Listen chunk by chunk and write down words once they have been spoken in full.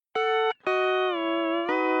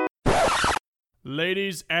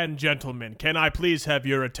Ladies and gentlemen, can I please have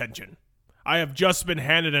your attention? I have just been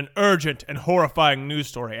handed an urgent and horrifying news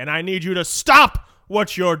story, and I need you to stop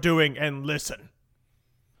what you're doing and listen.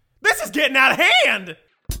 This is getting out of hand!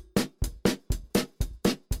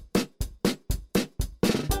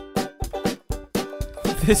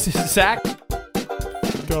 This is Zach.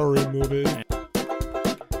 Gotta remove it.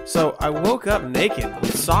 So I woke up naked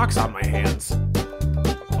with socks on my hands.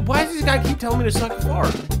 Why does this guy keep telling me to suck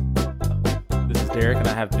fart? This is Derek, and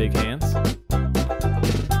I have big hands.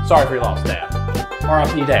 Sorry for your loss, Dad.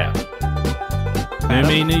 R.I.P. Dad. I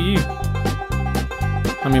mean, to you.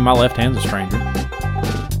 I mean, my left hand's a stranger.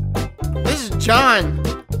 This is John.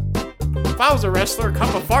 If I was a wrestler, a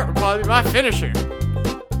cup of fart would probably be my finisher.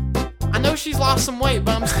 I know she's lost some weight,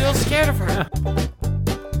 but I'm still scared of her.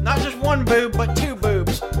 Not just one boob, but two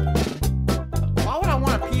boobs. Why would I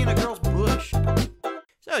want to pee in a girl's bush?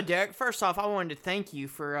 So, Derek, first off, I wanted to thank you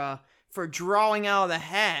for drawing out of the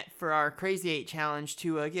hat for our Crazy 8 challenge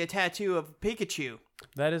to get a tattoo of Pikachu.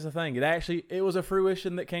 That is the thing. It was a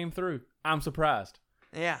fruition that came through. I'm surprised.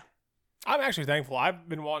 Yeah. I'm actually thankful. I've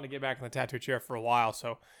been wanting to get back in the tattoo chair for a while,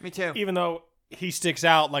 so Me too. even though he sticks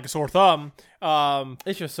out like a sore thumb,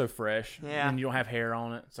 It's just so fresh. Yeah. And you don't have hair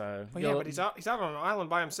on it, so. but he's out on an island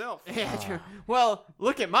by himself. Yeah, true. Well,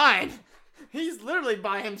 look at mine. He's literally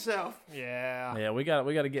by himself. Yeah. Yeah, we got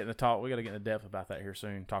to get in the talk. We got to get in depth about that here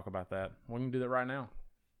soon. Talk about that. We can do that right now.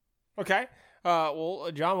 Okay. Well,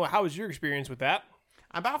 John, how was your experience with that?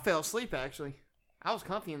 I about fell asleep, actually. I was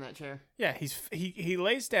comfy in that chair. Yeah, he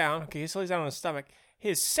lays down. Okay, he lays down on his stomach.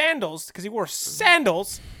 His sandals, because he wore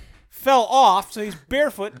sandals, fell off, so he's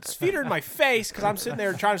barefoot. His feet are in my face because I'm sitting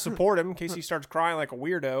there trying to support him in case he starts crying like a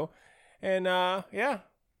weirdo. And, yeah,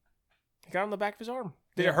 he got on the back of his arm.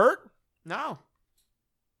 Did it hurt? No.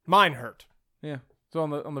 Mine hurt. Yeah. So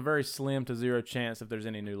on the very slim to zero chance if there's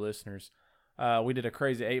any new listeners, we did a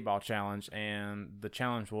crazy 8-ball challenge, and the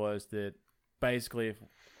challenge was that basically if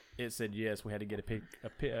it said yes, we had to get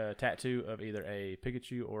a tattoo of either a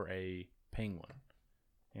Pikachu or a penguin.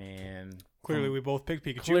 And Clearly, we both picked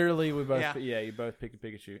Pikachu. Clearly, we both Yeah. you both picked a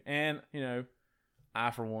Pikachu, and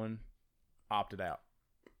I for one opted out.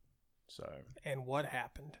 So And what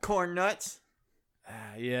happened? Corn nuts.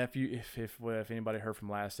 yeah, if anybody heard from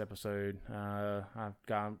last episode, I've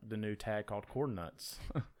got the new tag called Corn Nuts.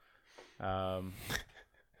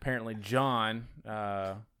 Apparently, John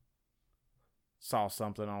saw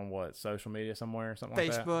something on social media somewhere, something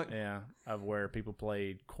like that. Facebook. Yeah, of where people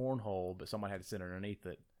played cornhole, but somebody had to sit underneath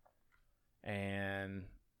it, and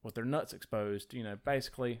with their nuts exposed,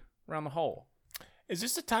 basically around the hole. Is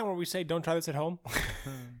this the time where we say don't try this at home?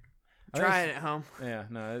 Try it at home. Yeah,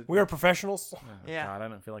 no, We are professionals. oh, Yeah. God, I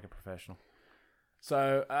don't feel like a professional.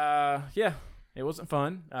 So, yeah, it wasn't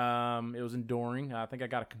fun. It was enduring. I think I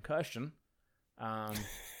got a concussion.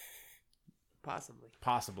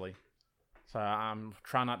 Possibly. So I'm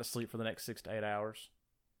trying not to sleep for the next 6 to 8 hours.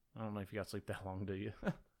 I don't know if you got to sleep that long, do you?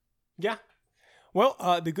 Yeah. Well,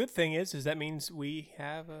 the good thing is that means we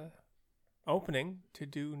have a opening to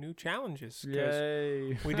do new challenges. 'Cause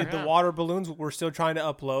Yay. we did the water balloons. We're still trying to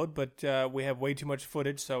upload, but we have way too much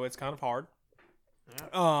footage, so it's kind of hard.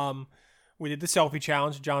 We did the selfie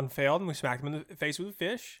challenge. John failed, and we smacked him in the face with a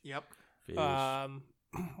fish. Yep. Fish.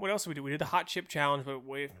 What else did we do? We did the hot chip challenge, but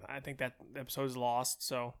I think that episode is lost,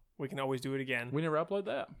 so we can always do it again. We never upload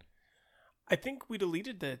that. I think we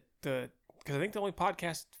deleted the because I think the only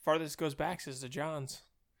podcast farthest goes back is the John's.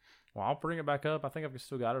 Well, I'll bring it back up. I think I've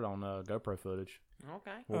still got it on GoPro footage.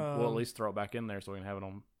 Okay. We'll at least throw it back in there so we can have it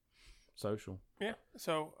on social. Yeah,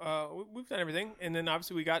 so we've done everything, and then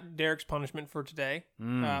obviously we got Derek's punishment for today.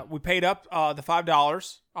 Mm. We paid up the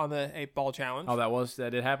 $5 on the 8-ball challenge. Oh,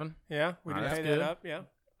 that did happen? Yeah, we did That's pay good. that up.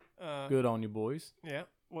 Yeah, Good on you, boys. yeah.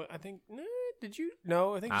 Well, I think did you?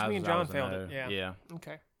 No, I think just me and I John was a failed no. it. Yeah. Yeah.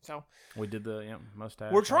 Okay, so We did the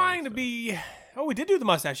mustache. we're trying to so- be. Oh, we did do the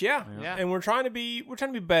mustache. Yeah, Yeah. and we're trying to be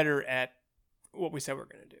better at what we said we're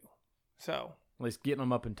gonna do. So At least getting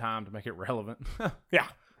them up in time to make it relevant. yeah.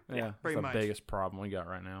 Yeah, that's pretty the much. biggest problem we got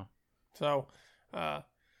right now. So,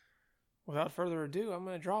 without further ado, I'm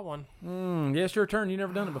gonna draw one. Yeah, it's your turn. You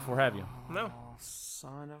never done it before, have you? No. Oh,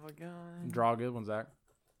 son of a gun. Draw a good one, Zach.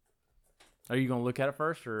 Are you going to look at it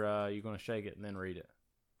first, or are you going to shake it and then read it?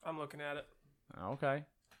 I'm looking at it. Okay.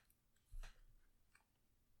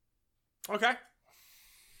 Okay.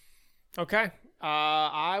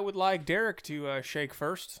 I would like Derek to shake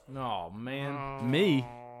first. Oh, man. Me?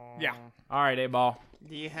 Yeah. All right, 8-ball.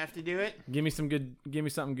 Do you have to do it? Give me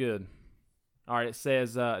something good. All right, it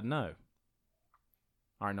says no.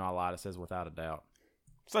 All right, no, I lied. It says without a doubt.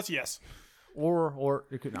 So that's a yes. Or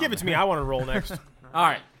it could Give it to me. I want to roll next. All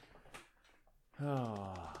right.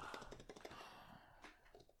 Oh.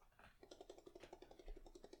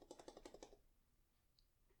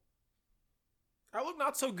 I look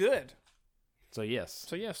not so good. So yes.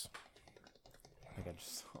 So yes. I think I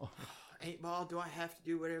just saw. 8-Ball, do I have to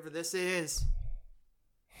do whatever this is?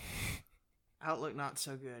 Outlook not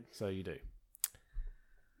so good. So you do.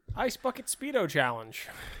 Ice bucket Speedo challenge.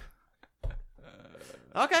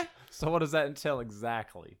 Okay. So what does that entail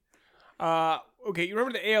exactly? Okay, you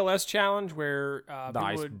remember the ALS challenge where The people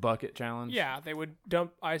ice would, bucket challenge? yeah, they would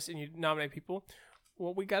dump ice and you nominate people.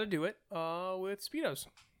 Well, we got to do it with Speedos.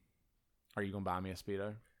 Are you going to buy me a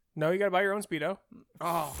Speedo? No, you got to buy your own Speedo.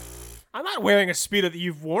 Oh. I'm not wearing a Speedo that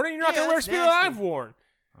you've worn, and you're not Yeah, going to wear a that's Speedo that nasty. I've worn.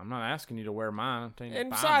 I'm not asking you to wear mine. I'm telling you to And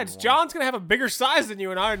buy me besides, one. John's going to have a bigger size than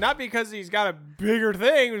you and I, not because he's got a bigger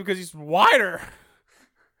thing, but because he's wider.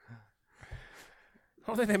 I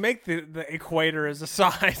don't think they make the equator as a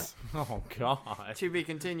size. Oh, God. To be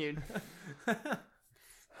continued.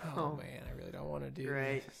 Oh, man, I really don't want to do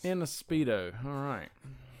Great. In a Speedo. All right.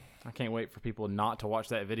 I can't wait for people not to watch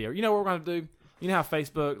that video. You know what we're going to do? You know how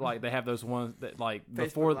Facebook, like, they have those ones that, like,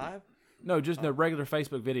 before... Facebook Live? No, just the regular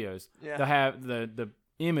Facebook videos. Yeah. They'll have the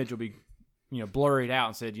image will be, blurred out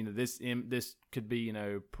and said, this could be,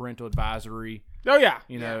 parental advisory, Oh, yeah.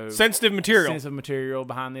 sensitive Sensitive material. material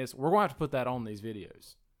behind this. We're going to have to put that on these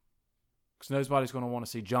videos. Because nobody's going to want to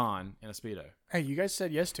see John in a Speedo. Hey, you guys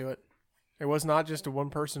said yes to it. It was not just a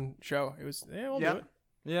one-person show. It was, yeah, we'll do Yep. it.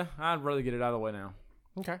 Yeah, I'd rather get it out of the way now.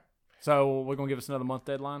 Okay. So we're going to give us another month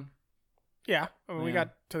deadline? Yeah, I mean, we Yeah.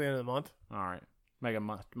 got till the end of the month. All right. Make a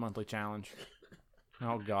monthly challenge.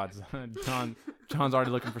 Oh, God. John's already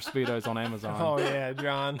looking for Speedos on Amazon. Oh, yeah,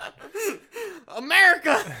 John.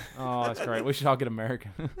 America! Oh, that's great. We should all get America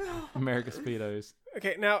Speedos.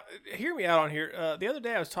 Okay, now, hear me out on here. The other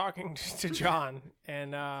day I was talking to John,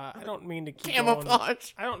 and I don't mean to keep going,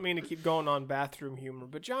 Camouflage. I don't mean to keep going on bathroom humor,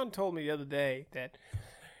 but John told me the other day that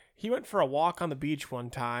he went for a walk on the beach one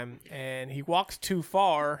time, and he walked too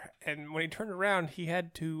far, and when he turned around, he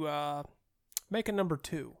had to make a number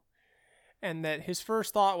 2. And that his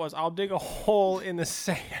first thought was, I'll dig a hole in the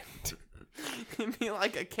sand You'd be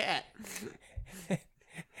like a cat.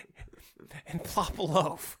 and plop a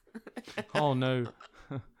loaf. Oh, no.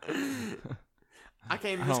 I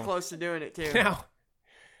came this Oh. close to doing it, too. Now,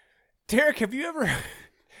 Derek, have you ever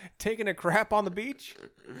taken a crap on the beach?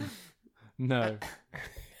 No.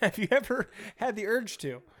 Have you ever had the urge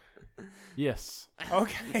to? Yes.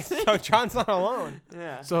 Okay, so John's not alone.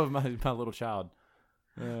 Yeah. So my little child.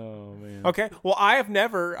 Oh, man. Okay, well, I have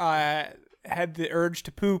never had the urge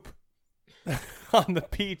to poop on the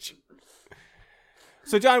beach.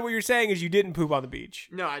 So, John, what you're saying is you didn't poop on the beach.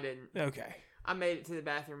 No, I didn't. Okay. I made it to the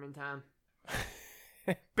bathroom in time.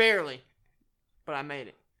 Barely. But I made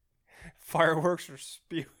it. Fireworks are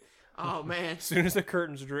spew Oh, man. as soon as the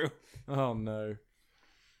curtains drew. Oh, no.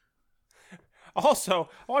 Also,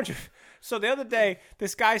 I want you. So the other day,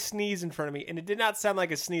 this guy sneezed in front of me, and it did not sound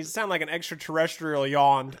like a sneeze. It sounded like an extraterrestrial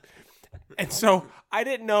yawned. And so I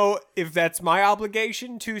didn't know if that's my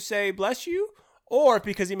obligation to say bless you, or if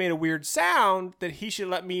because he made a weird sound that he should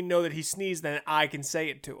let me know that he sneezed, then I can say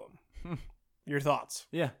it to him. Your thoughts?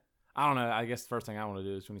 Yeah. I don't know. I guess the first thing I want to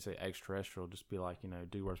do is when you say extraterrestrial, just be like,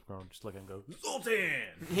 do words, just look and go, Sultan!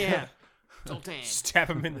 Yeah. Sultan. Stab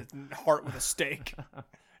him in the heart with a stake.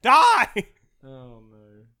 Die! Oh,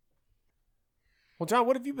 no. Well, John,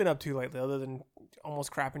 what have you been up to lately other than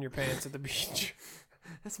almost crapping your pants at the beach?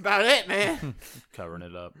 That's about it, man. Covering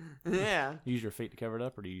it up. Yeah. Use your feet to cover it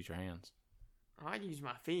up, or do you use your hands? I'd use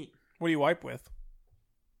my feet. What do you wipe with?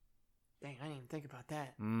 Dang, I didn't even think about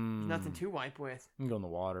that. Mm. Nothing to wipe with. You can go in the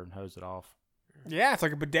water and hose it off. Yeah, it's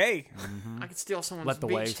like a bidet. I could steal someone's Let the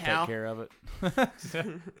beach waves towel. take care of it.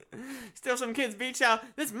 Steal some kid's beach towel.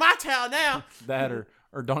 This is my towel now. That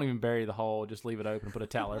or don't even bury the hole. Just leave it open and put a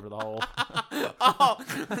towel over the hole. Oh,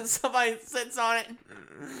 somebody sits on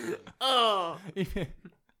it. Oh.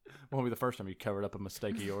 Won't be the first time you covered up a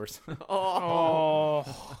mistake of yours. Oh.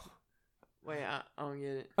 Oh. Wait, I don't get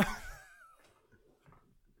it.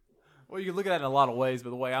 Well, you can look at it in a lot of ways, but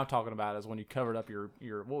the way I'm talking about it is when you covered up your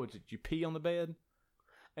what was it? You pee on the bed,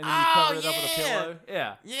 and then you Oh, covered it up with a yeah. pillow.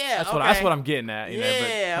 Yeah, Yeah, that's what I'm getting at.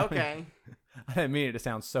 Yeah, but, okay. I didn't mean it to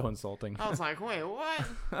sound so insulting. I was like, wait,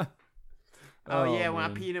 what? Oh, yeah, when I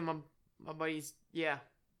man. peed in my buddy's, yeah,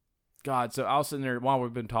 God, so I was sitting there while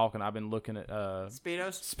we've been talking. I've been looking at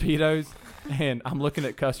Speedos. Speedos, and I'm looking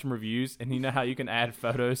at customer reviews, and you know how you can add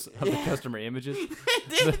photos of the customer images.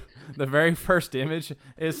 The very first image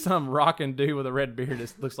is some rockin' dude with a red beard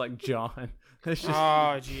that looks like John. It's just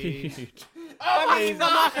Oh, geez. huge. Oh, I mean, I'm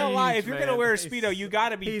not gonna lie. If Jeez, you're gonna man. wear a Speedo, you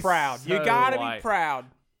gotta be He's proud. You so gotta white. be proud.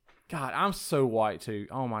 God, I'm so white too.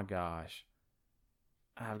 Oh my gosh.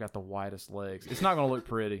 I've got the whitest legs. It's not gonna look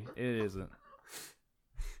pretty. It isn't.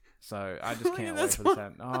 So I just can't wait for this to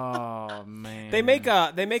happen. Oh man. They make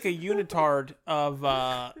a unitard of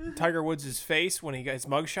Tiger Woods' face when he got his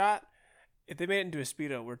mugshot. If they made it into a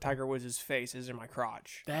Speedo where Tiger Woods' face is in my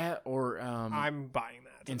crotch, that, or I'm buying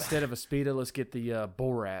that. instead of a Speedo, let's get the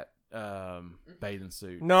Borat bathing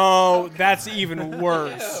suit. No, that's even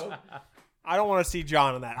worse. I don't want to see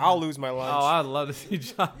John in that. I'll lose my Oh, lunch. I'd love to see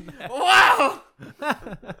John. Wow!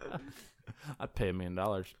 I'd pay $1 million.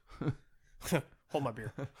 Hold my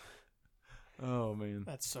beer. Oh man,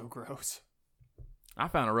 That's so gross. I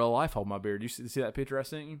found a real life hold my beard. You see that picture I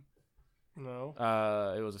sent you? No.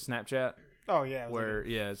 It was a Snapchat Oh yeah. it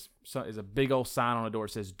was where it's a big old sign on the door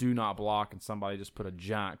that says "Do not block," and somebody just put a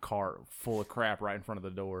giant cart full of crap right in front of the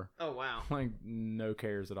door. Oh, wow. Like no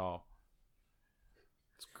cares at all.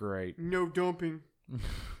 It's great. No dumping.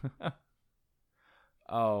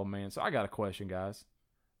 Oh man, so I got a question, guys.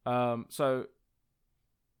 So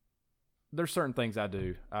there's certain things I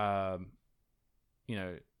do.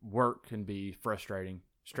 Work can be frustrating,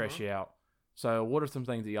 stress you out. So what are some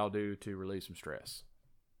things that y'all do to relieve some stress?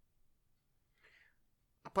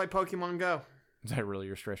 I play Pokemon Go. Is that really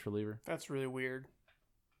your stress reliever? That's really weird.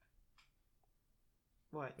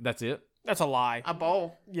 What? That's it? That's a lie. I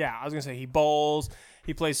bowl. Yeah, I was gonna say he bowls,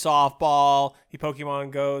 he plays softball, he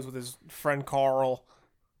Pokemon goes with his friend Carl.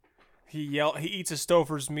 He eats a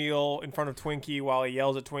Stouffer's meal in front of Twinkie while he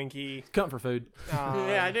yells at Twinkie. Comfort food.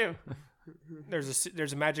 Yeah, I do.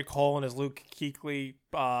 There's a magic hole in his Luke Kuechly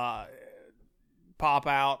pop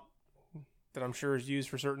out that I'm sure is used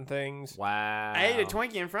for certain things. Wow. I ate a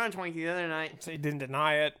Twinkie in front of Twinkie the other night. So he didn't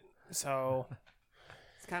deny it. So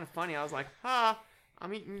It's kind of funny. I was like,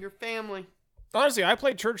 I'm eating your family. honestly, I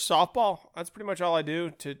play church softball. That's pretty much all I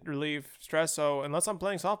do to relieve stress. So unless I'm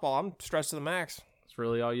playing softball, I'm stressed to the max. That's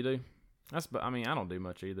really all you do? I don't do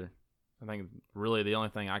much either. I think really the only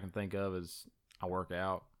thing I can think of is I work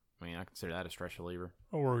out. I mean, I consider that a stress reliever.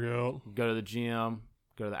 I work out. Go to the gym,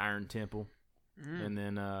 go to the Iron Temple, and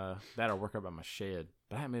then that'll work out by my shed.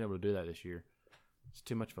 But I haven't been able to do that this year. It's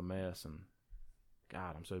too much of a mess, and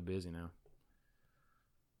God, I'm so busy now.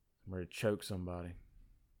 I'm ready to choke somebody.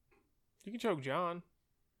 You can choke John.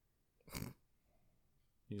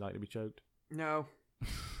 You like to be choked? No.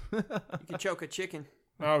 You can choke a chicken.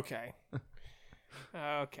 Okay.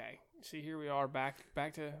 Okay. See, here we are back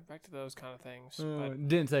to those kind of things. But It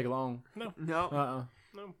didn't take long. No. no.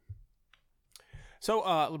 So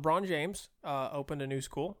LeBron James opened a new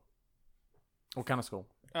school. What kind of school?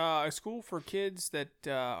 A school for kids that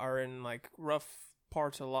are in like rough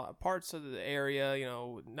parts of the area.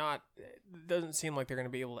 It doesn't seem like they're going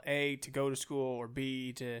to be able to go to school, or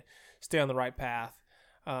B, to stay on the right path.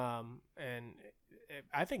 And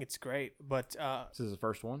I think it's great. But This is the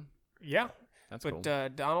first one? yeah. That's But cool.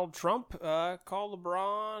 Donald Trump called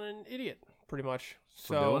LeBron an idiot, pretty much.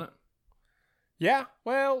 For doing it? Yeah.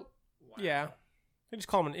 Well, yeah. They just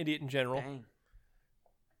call him an idiot in general. Dang.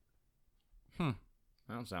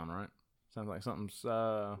 That don't sound right. Sounds like something's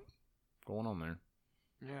going on there.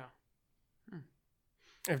 Yeah.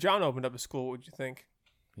 If John opened up a school, what would you think?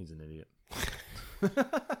 He's an idiot.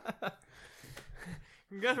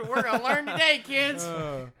 Guess what we're gonna learn today, kids?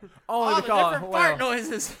 All the call different fart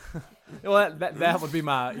noises. Well, that would be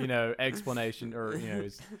my explanation, or I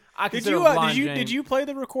Did consider you LeBron did you James- did you play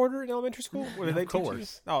the recorder in elementary school? Or did they teach you?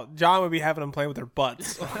 course. Oh, John would be having them play with their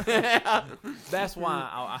butts. That's why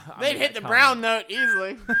I They'd made hit that the comment. brown note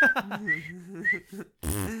easily.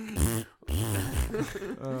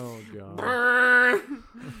 Oh god! Burn.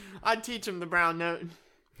 I'd teach them the brown note.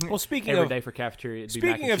 Well, speaking Every of day for cafeteria. It'd be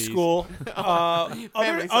mac speaking and of cheese. school, Family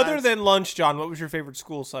other size. than lunch, John, what was your favorite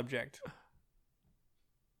school subject?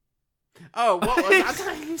 Oh, what was I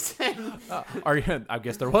thought you said? I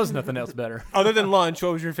guess there was nothing else better. Other than lunch,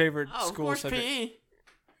 what was your favorite Oh, of school course, subject? PE.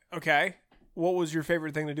 Okay. What was your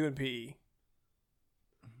favorite thing to do in PE?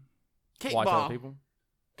 Watch other Kickball. people.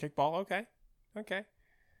 Kickball. Okay. Okay.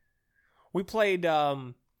 We played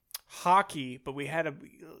hockey, but we had to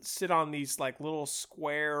sit on these like little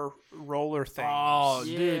square roller things. Oh,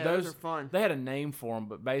 Yeah, dude, those are fun. They had a name for them,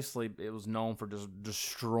 but basically it was known for just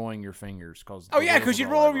destroying your fingers. Oh yeah, because you'd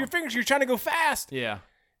roll over your fingers. You're trying to go fast, Yeah.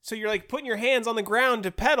 so you're like putting your hands on the ground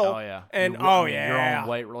to pedal. Oh yeah. And Your yeah, own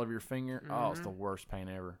weight roll over your finger. Oh, it's the worst pain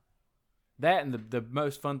ever. That and the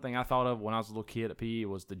most fun thing I thought of when I was a little kid at PE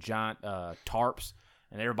was the giant tarps,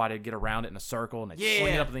 and everybody would get around it in a circle and they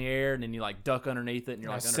swing it up in the air, and then you like duck underneath it, and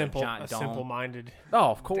you're like under a giant dome. simple-minded. Oh,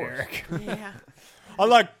 of course. Derek. Yeah. I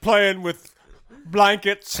like playing with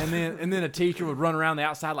blankets. And then a teacher would run around the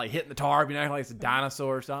outside like hitting the tarp, like it's a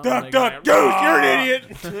dinosaur or something. Duck, And they're duck, going, goose, you're an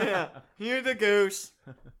idiot. Yeah. You're the goose.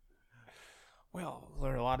 Well,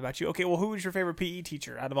 learned a lot about you. Okay, well, who was your favorite PE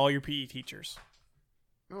teacher out of all your PE teachers?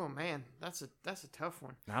 Oh man, that's a tough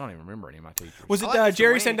one. I don't even remember any of my teachers. Was it I like Mr.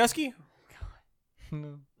 Jerry Wayne. Sandusky?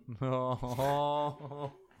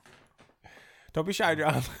 Oh. Don't be shy,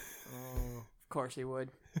 John. Of course he would.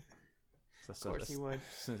 Of course he would.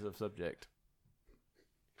 Sensitive subject.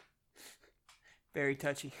 Very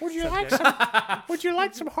touchy. Would you like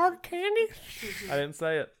some hard candy? I didn't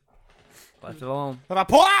say it. Left it alone. Then I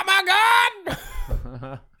pull out my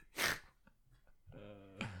gun.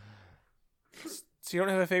 So you don't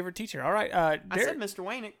have a favorite teacher. All right. I Derek, said Mr.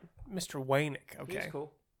 Waynick. Mr. Waynick. He was Okay.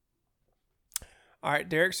 cool. All right,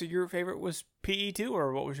 Derek. So your favorite was PE too,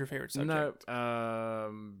 or what was your favorite subject?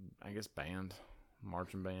 No, I guess band,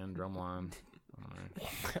 marching band, drumline.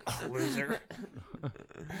 Loser.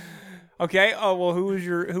 Okay. Oh well, who was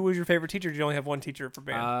your favorite teacher? Did you only have one teacher for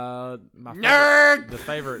band?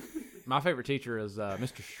 My favorite teacher is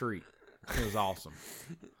Mr. Street. He was awesome.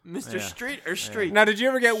 Mr. Yeah. Street or Street? Now, did you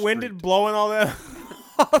ever get winded blowing all that,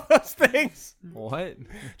 all those things? What? Did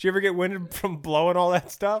you ever get winded from blowing all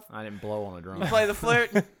that stuff? I didn't blow on a drum. You play the flute?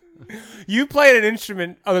 You played an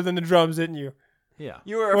instrument other than the drums, didn't you? Yeah.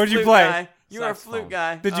 You were a What'd you flute play? guy. You were a Saxophone. flute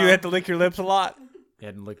guy. Did you have to lick your lips a lot? You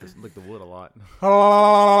had to lick the wood a lot.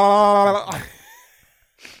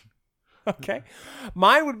 Okay,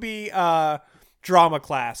 mine would be drama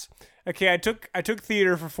class. Okay, I took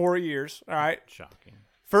theater for 4 years. All right, Shocking.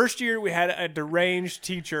 first year we had a deranged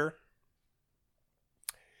teacher.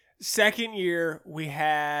 Second year we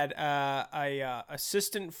had a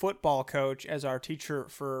assistant football coach as our teacher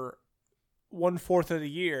for 1/4 of the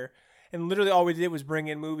year. And literally all we did was bring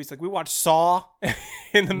in movies. Like we watched Saw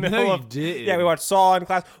in the middle you of. didn't. Yeah, we watched Saw in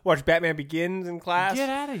class. We watched Batman Begins in class. Get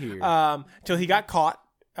out of here. Till he got caught.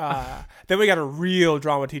 Then we got a real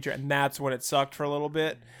drama teacher, and that's when it sucked for a little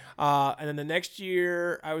bit. And then the next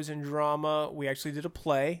year, I was in drama. We actually did a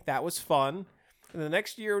play. That was fun. And the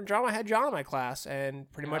next year, drama I had John in my class,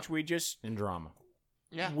 and pretty much we just In drama.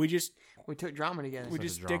 Yeah. we just We took drama together. we Such a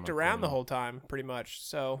just drama dicked around the queen. whole time, pretty much.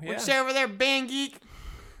 So What yeah, you say over there, band geek?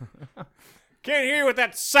 can't hear you with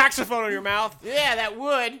that saxophone in your mouth. Yeah, that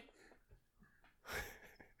would.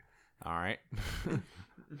 All right.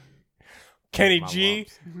 Kenny My G.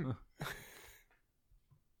 lumps.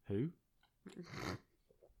 Who?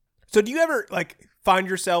 So do you ever like find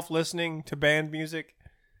yourself listening to band music?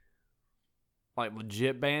 Like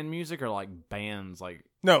legit band music or like bands like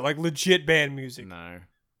No, like legit band music. no.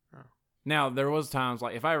 Now there was times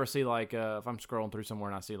like if I ever see like if I'm scrolling through somewhere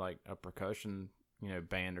and I see like a percussion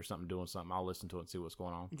band or something doing something, I'll listen to it and see what's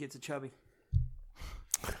going on. He gets a chubby.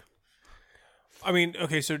 I mean,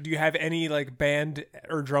 okay, so do you have any like band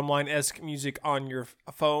or drumline-esque music on your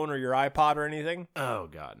phone or your iPod or anything? Oh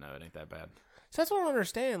god, no, it ain't that bad. So that's what I don't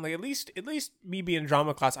understand. Like at least me being in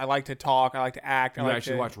drama class, I like to talk, I like to act. I You like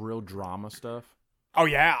actually to... watch real drama stuff? Oh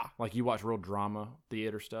yeah, Like you watch real drama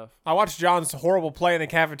theater stuff? I watched John's horrible play in the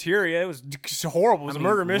cafeteria. It was horrible. It was I a mean,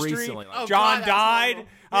 murder mystery. recently, like- Oh, John God, that was died.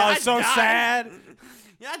 horrible. I Yeah, was I so died. sad.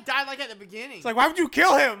 Yeah, I died like at the beginning. It's like, why would you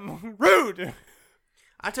kill him? Rude.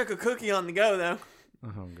 I took a cookie on the go though.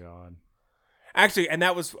 Oh god. Actually, and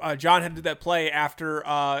that was John had to do that play after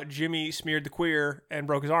Jimmy smeared the queer and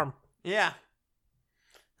broke his arm. Yeah.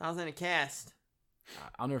 I was in a cast.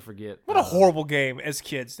 I'll never forget. What a horrible game as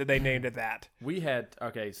kids that they named it that. We had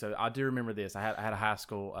so I do remember this. I had a high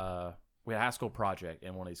school we had a high school project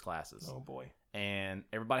in one of these classes. Oh boy. And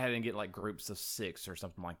everybody had to get like groups of 6 or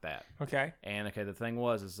something like that. Okay. And the thing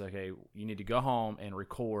is you need to go home and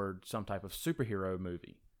record some type of superhero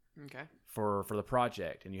movie Okay. for the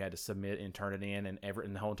project, and you had to submit and turn it in,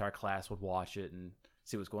 and the whole entire class would watch it and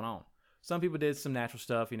see what's going on. Some people did some natural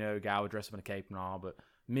stuff, guy would dress up in a cape and all, but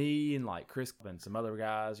me and like Chris and some other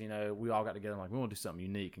guys, we all got together and like we want to do something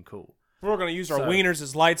unique and cool. We're going to use our So- wieners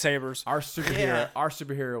as lightsabers. Our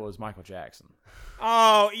superhero was Michael Jackson.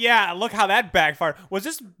 Oh, yeah. Look how that backfired. Was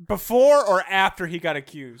this before or after he got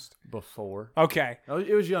accused? Before. Okay.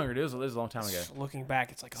 It was younger. It was a long time ago. Looking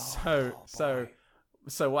back, it's like, oh.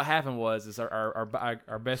 So what happened was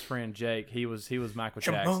our best friend Jake, he was Michael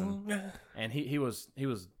Jackson, and he was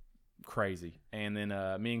crazy. And then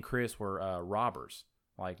me and Chris were robbers,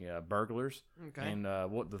 like burglars. Okay. And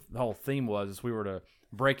what the whole theme was is we were to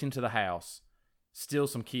break into the house, steal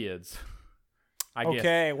some kids. I guess.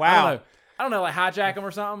 Okay, wow. I don't know, like hijack them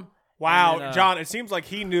or something. Wow, And then, John, it seems like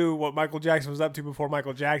he knew what Michael Jackson was up to before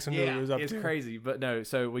Michael Jackson knew what he was up It's to. crazy, but no.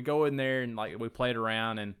 So we go in there and like we played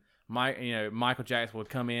around, and Michael Jackson would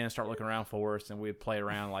come in, start looking around for us, and we'd play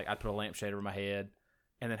around. Like I'd put a lampshade over my head,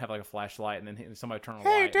 and then have like a flashlight, and then somebody turn on the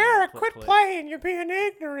light. Hey, and Derek, click, quit click. playing. You're being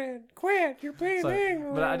ignorant. Quit. You're being So,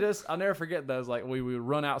 ignorant. but I'll never forget those. Like we would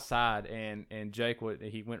run outside, and Jake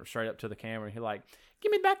he went straight up to the camera, and he like,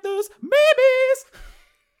 give me back those babies.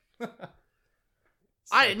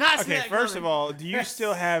 I did not see Okay, that first coming. of all, do you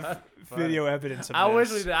still have video evidence of I this?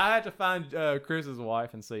 wish we did. I had to find Chris's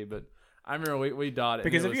wife and see, but I remember we dotted.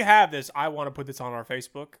 Because if you have this, I want to put this on our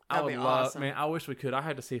Facebook. I That'd would be love, awesome. man. I wish we could. I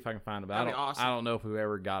had to see if I can find it. But That'd be awesome. I don't know if we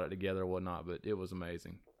ever got it together or whatnot, but it was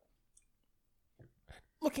amazing.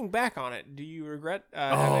 Looking back on it, do you regret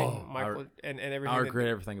having I Michael and everything? I regret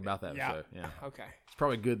everything about that Yeah. episode. Yeah, Okay. it's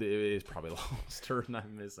probably good that it is probably lost or not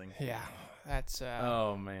missing. Yeah, that's.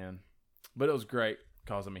 Oh man, but it was great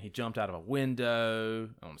because he jumped out of a window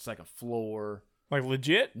on the second floor. Like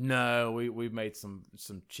legit? No, we made some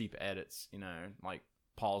cheap edits. Like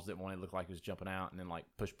paused it when it looked like he was jumping out, and then like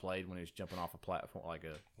push played when he was jumping off a platform like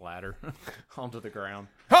a ladder onto the ground.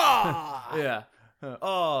 Ha! Yeah.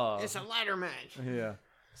 Oh. It's a ladder match. Yeah.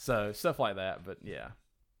 So stuff like that, but yeah.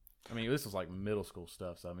 I mean, this was like middle school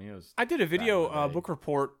stuff. So I mean, it was. I did a video Back in the day. book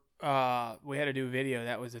report. We had to do a video.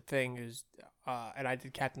 That was a thing. And I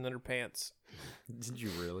did Captain Underpants. Did you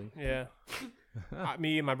really? Yeah.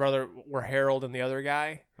 Me and my brother were Harold and the other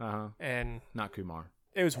guy, Uh-huh. and Not Kumar.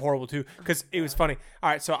 it was horrible too because it was funny. All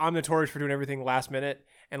right, so I'm notorious for doing everything last minute,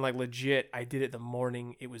 and like legit, I did it the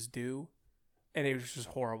morning it was due, and it was just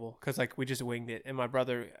horrible because like we just winged it, and my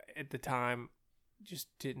brother at the time just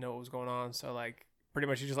didn't know what was going on, so like pretty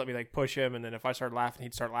much he just let me like push him, and then if I started laughing,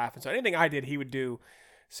 he'd start laughing. So anything I did, he would do.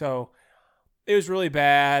 So it was really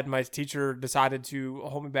bad. My teacher decided to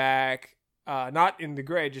hold me back. Not in the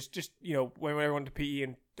grade, just when I went to PE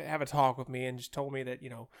and to have a talk with me, and just told me that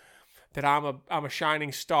that I'm a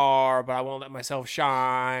shining star, but I won't let myself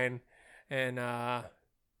shine. And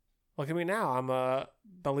look at me now, I'm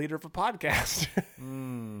the leader of a podcast.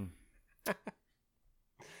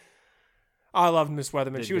 I loved Miss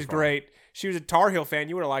Weatherman. Did She you was fall? great. She was a Tar Heel fan.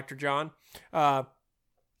 You would have liked her, John.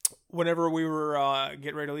 Whenever we were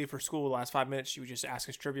getting ready to leave for school, the last 5 minutes, she would just ask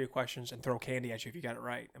us trivia questions and throw candy at you if you got it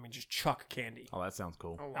right. I mean, just chuck candy. Oh, that sounds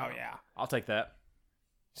cool. Oh yeah. I'll take that.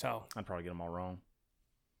 So I'd probably get them all wrong.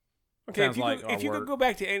 okay, Sounds like if you our could work. go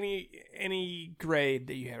back to any grade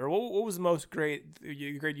that you had, or what was the most grade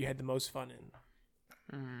you had the most fun in?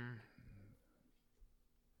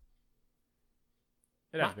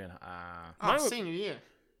 It'd have to be an. Mine would- Senior year.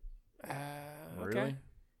 Okay. Really?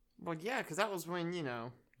 Well, yeah, because that was when,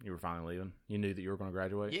 You were finally leaving. You knew that you were going to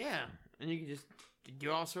graduate. yeah. And you could just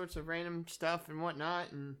do all sorts of random stuff and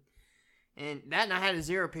whatnot. And that and I had a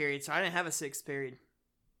 0 period, so I didn't have a 6th period.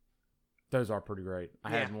 Those are pretty great. I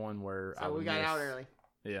had Yeah. one where I So we would got miss- out early,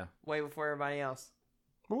 Yeah. way before everybody else.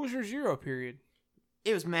 What was your 0 period?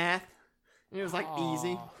 It was math. And it was like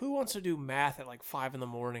easy. Aw, who wants to do math at like 5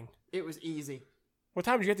 a.m? It was easy. What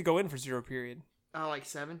time did you have to go in for 0 period? Like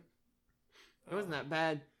 7. It wasn't that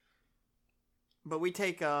bad. But we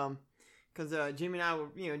take because Jimmy and I were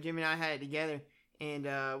Jimmy and I had it together, and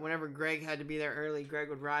whenever Greg had to be there early, Greg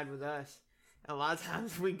would ride with us. And a lot of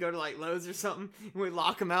times we'd go to like Lowe's or something, and we'd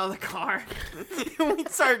lock him out of the car, and we'd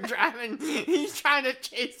start driving. He's trying to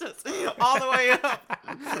chase us all the way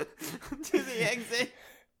up to the exit.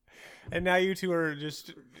 And now you two are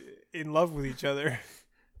just in love with each other.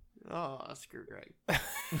 Oh, screw Greg.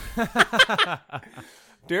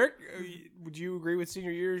 Derek, would you agree with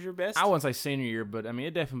senior year is your best? I wouldn't say senior year, but I mean,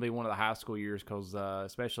 it'd definitely be one of the high school years because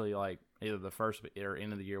especially like either the first or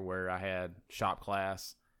end of the year where I had shop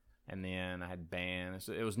class and then I had band.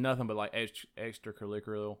 So it was nothing but like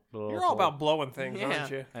extracurricular. You're all about blowing things, Yeah.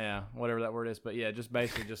 aren't you? Yeah, whatever that word is. But yeah, just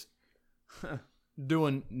basically just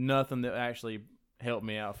doing nothing that actually helped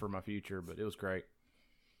me out for my future, but it was great.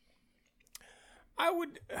 I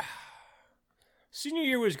would. Senior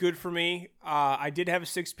year was good for me. I did have a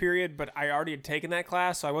 6th period, but I already had taken that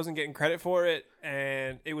class, so I wasn't getting credit for it.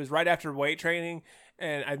 And it was right after weight training.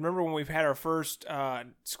 And I remember when we've had our first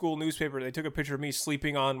school newspaper, they took a picture of me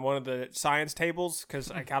sleeping on one of the science tables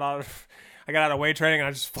because I got out of weight training and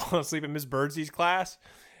I just fallen asleep in Miss Birdse's class.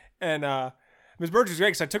 And Miss Birdsey was great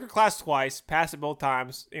because I took her class twice, passed it both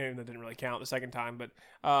times. That didn't really count the second time,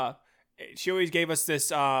 but she always gave us this.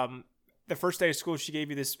 The first day of school, she gave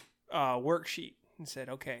you this worksheet and said,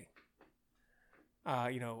 okay,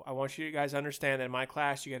 I want you guys to understand that in my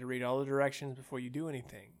class, you got to read all the directions before you do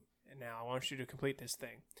anything. And now I want you to complete this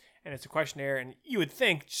thing. And it's a questionnaire, and you would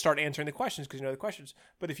think start answering the questions because you know the questions.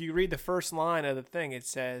 But if you read the first line of the thing, it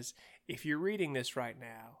says, if you're reading this right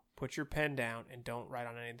now, put your pen down and don't write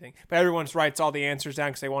on anything. But everyone writes all the answers down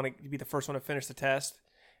because they want to be the first one to finish the test.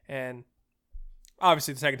 And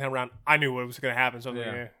obviously the second time around, I knew what was going to happen. So I'm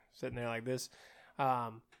like, sitting there like this.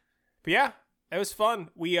 But yeah, it was fun.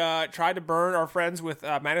 We tried to burn our friends with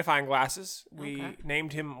magnifying glasses. We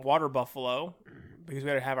named him Water Buffalo because we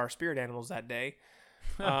had to have our spirit animals that day.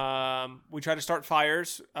 We tried to start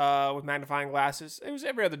fires with magnifying glasses. It was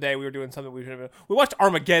every other day we were doing something we should have. We watched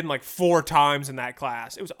Armageddon like 4 times in that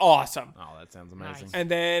class. It was awesome. Oh, that sounds amazing. And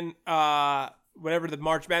then whenever the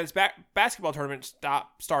March Madness basketball tournament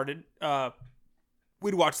started,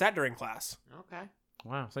 we'd watch that during class. Okay.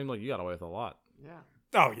 Wow, seems like you got away with a lot. Yeah.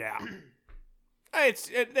 Oh yeah.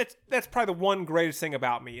 That's probably the one greatest thing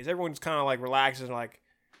about me is everyone's kind of like relaxes and like,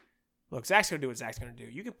 look, Zach's going to do what Zach's going to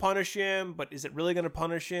do. You can punish him, but is it really going to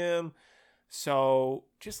punish him? So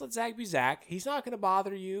just let Zach be Zach. He's not going to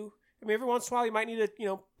bother you. I mean, every once in a while you might need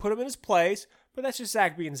to, put him in his place, but that's just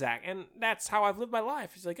Zach being Zach. And that's how I've lived my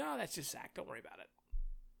life. It's like, oh, that's just Zach. Don't worry about it.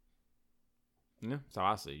 Yeah, that's how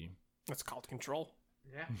I see you. That's called control.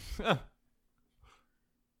 Yeah.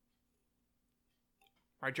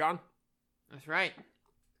 Right, John? That's right.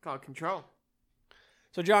 It's called control.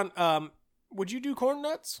 So, John, would you do corn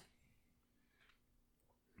nuts?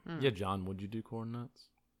 Yeah, John, would you do corn nuts?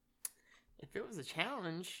 If it was a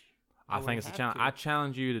challenge, I think it's a challenge. I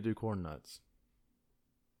challenge you to do corn nuts.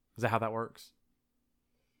 Is that how that works?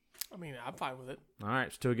 I mean, I'm fine with it. All right,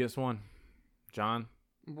 it's 2 against 1. John?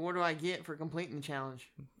 What do I get for completing the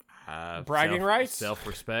challenge? Bragging rights?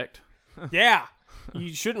 Self-respect. Yeah.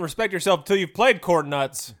 You shouldn't respect yourself until you've played corn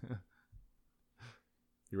nuts.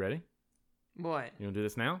 You ready? What? You want to do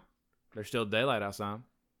this now? There's still daylight outside.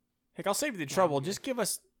 Heck, I'll save you the trouble. Just give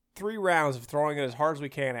us 3 rounds of throwing it as hard as we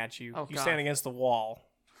can at you. Oh, you God. stand against the wall.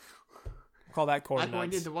 Call that corn Like when we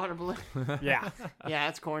nuts. did the water balloon. Yeah. Yeah,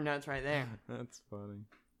 that's corn nuts right there. That's funny.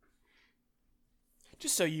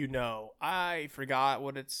 Just so you know, I forgot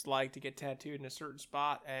what it's like to get tattooed in a certain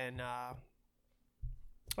spot, and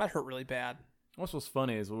that hurt really bad. What's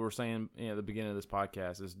funny is what we were saying at the beginning of this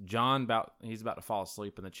podcast is John he's about to fall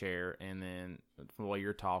asleep in the chair, and then from the way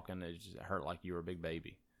you're talking, it just hurt like you were a big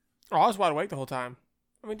baby. Oh, I was wide awake the whole time.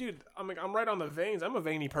 I mean, dude, I'm right on the veins. I'm a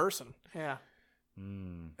veiny person. Yeah.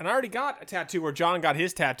 Mm, And I already got a tattoo where John got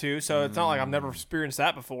his tattoo, so it's not like I've never experienced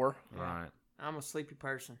that before. right. I'm a sleepy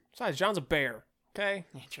person. Besides, John's a bear, okay?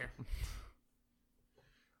 Yeah, sure.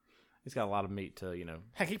 He's got a lot of meat to,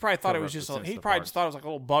 Heck, he probably thought it Cover was up just the he sensitive probably parts. just thought it was like a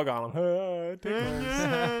little bug on him. It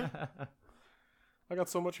tickles. I got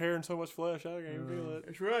so much hair and so much flesh, I can't even feel it.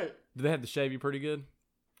 That's right. Did they have to shave you pretty good?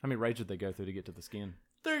 How many raids did they go through to get to the skin?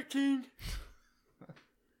 13.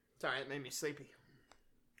 Sorry, it made me sleepy.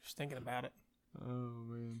 Just thinking about it. Oh,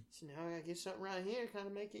 man. So now I gotta get something right here to kind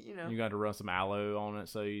of make it, You got to run some aloe on it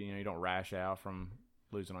so you don't rash out from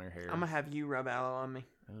losing all your hair. I'm gonna have you rub aloe on me.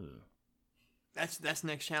 Ugh. That's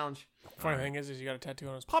next challenge. Funny thing is you got a tattoo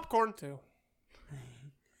on his popcorn too.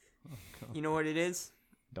 You know what it is?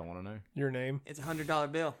 Don't want to know. Your name. It's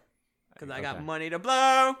 $100 bill. Because I got Okay. money to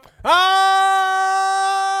blow.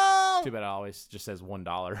 Oh! Too bad it always just says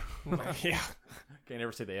 $1. Yeah. Can't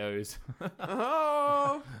ever see the O's.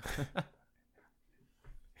 Oh.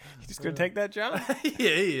 You just gonna take that, John?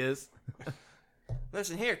 Yeah, he is.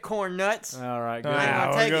 Listen here, corn nuts. All right, good. I ain't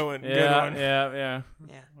gonna Wow, take good it. one. Good Yeah, one. yeah.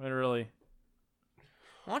 Yeah. It really.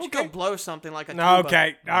 Why don't you Okay. go blow something like a tuba? No,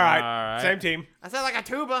 okay. All right. All right. Same team. I said like a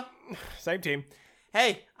tuba. Same team.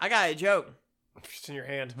 Hey, I got a joke. Just in your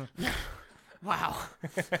hand. Wow.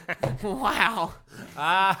 Wow.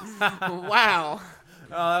 Ah. Wow.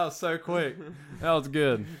 Oh, that was so quick. That was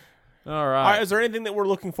good. All All right. right. Is there anything that we're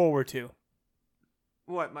looking forward to?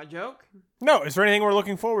 What, my joke? No. Is there anything we're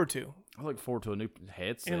looking forward to I look forward to a new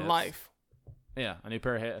headset. in life? Yeah, a new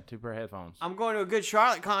two pair of headphones. I'm going to a good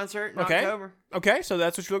Charlotte concert in Okay. October. Okay, so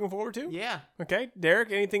that's what you're looking forward to? Yeah. Okay. Derek,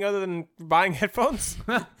 anything other than buying headphones?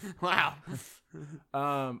 Wow.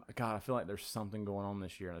 God, I feel like there's something going on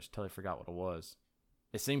this year, and I just totally forgot what it was.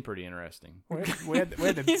 It seemed pretty interesting. we had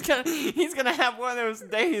the He's gonna have one of those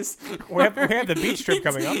days. We have the beach trip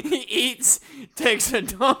coming up. He eats, takes a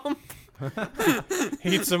dump.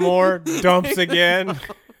 Eat some more, dumps again.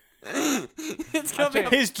 It's coming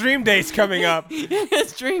up. His dream day's coming up.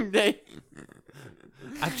 It's dream day.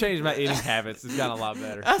 I've changed my eating habits. It's gotten a lot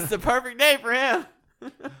better. That's the perfect day for him.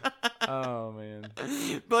 Oh, man.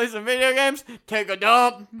 Play some video games, take a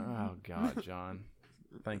dump. Oh, God, John.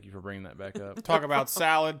 Thank you for bringing that back up. Talk about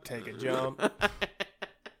salad, take a jump.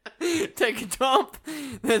 Take a dump,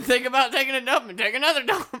 then think about taking a dump and take another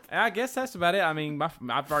dump. I guess that's about it. I mean,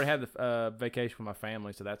 I've already had the vacation with my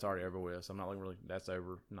family, so that's already over with. So I'm not that's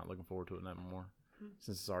over. I'm not looking forward to it no more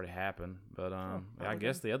since it's already happened. But I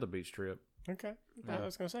guess the other beach trip. Okay. I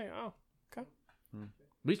was gonna say, oh, okay.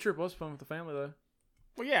 Beach trip was fun with the family though.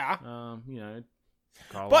 Well, yeah. You know.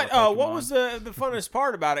 caught a lot But of what Pokemon. was the funnest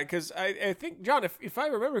part about it? Because I think, John, if I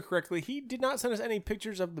remember correctly, he did not send us any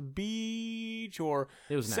pictures of the beach or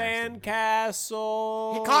It was nasty.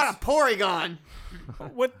 sandcastle. He caught a Porygon.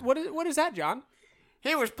 What is that, John?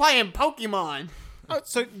 He was playing Pokemon. Oh,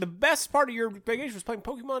 so the best part of your vacation was playing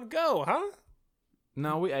Pokemon Go, huh?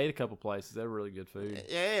 No, we ate a couple places. They were really good food.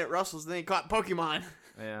 Yeah, at Russell's, then he caught Pokemon.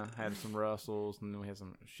 Yeah, had some Russells, and then we had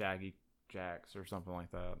some Shaggy Jacks or something like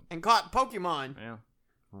that. And caught Pokemon. Yeah.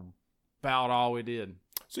 About all we did.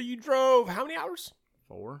 So you drove how many hours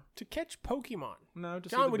 4? to catch Pokemon? No,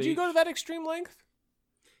 just John, would you go to that extreme length?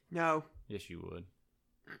 No. Yes, you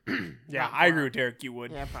would. Yeah, I agree with Derek. You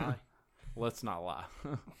would. Yeah, probably. Let's not lie.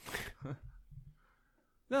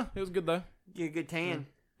 No, it was good though. Get a good tan.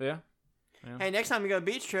 Yeah. Hey, next time you go to a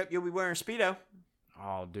beach trip, you'll be wearing a Speedo.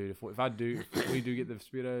 Oh, dude, if we do get the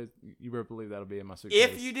Speedos, you better believe that'll be in my suitcase.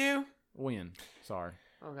 If you do. Win. Sorry.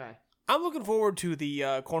 Okay. I'm looking forward to the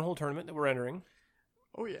cornhole tournament that we're entering.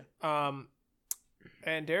 Oh, yeah.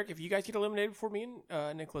 And Derek, if you guys get eliminated before me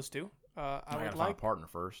and Nicholas do, I I would gotta find a like partner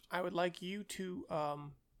first. I would like you to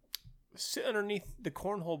sit underneath the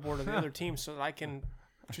cornhole board of the other team so that I can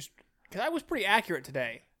just because I was pretty accurate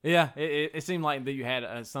today. Yeah, it seemed like that you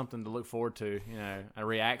had something to look forward to, you know, a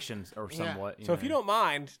reaction or somewhat. So if you don't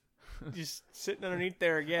mind, just sitting underneath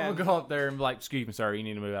there again. I'll go up there and be like, "Excuse me, sir, you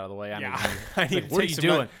need to move out of the way." I Yeah, need I need like, to what are take you some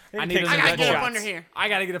doing? nut- I need take to some I gotta nut get up shots. under here. I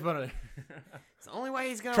gotta get up under there. It's the only way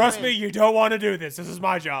he's gonna Trust win. me, you don't want to do this. This is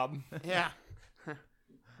my job. Yeah.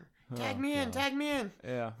 Tag me in. Tag me in.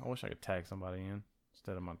 Yeah, I wish I could tag somebody in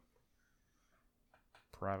instead of my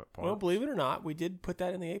private part. Well, believe it or not, we did put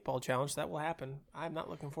that in the 8-ball challenge. That will happen. I'm not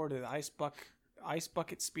looking forward to the ice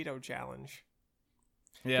bucket speedo challenge.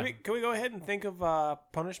 yeah. Can we go ahead and think of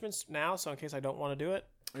punishments now? So in case I don't want to do it,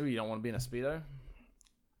 Ooh, you don't want to be in a Speedo?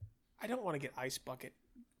 I don't want to get ice bucket.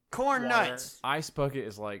 Corn Water. nuts. Ice bucket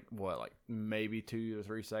is like what, like maybe 2 to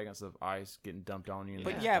 3 seconds of ice getting dumped on you. And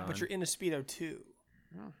But then yeah, it's but done. you're in a speedo too.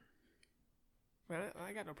 Hmm. Man,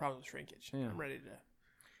 I got no problem with shrinkage. Yeah. I'm ready to.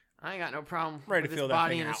 I ain't got no problem Ready to with fill his that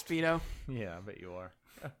body thing in a out. Speedo. Yeah, I bet you are.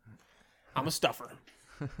 I'm a stuffer.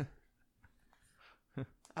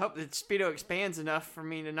 I hope the Speedo expands enough for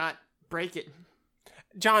me to not break it.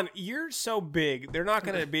 John, you're so big, they're not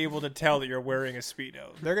going to be able to tell that you're wearing a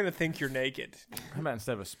speedo. They're going to think you're naked. How about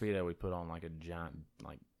instead of a Speedo, we put on like a giant,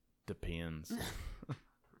 like, Depends.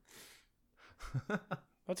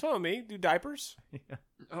 That's fine with me. Do diapers.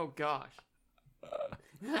 Oh, gosh.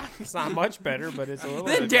 It's not much better, but it's a little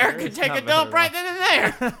Then bit Derek better. could take a not dump better right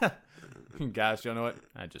then and there. Guys, you know what?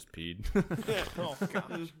 I just peed. Oh,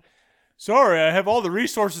 gosh. Sorry, I have all the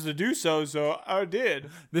resources to do so I did.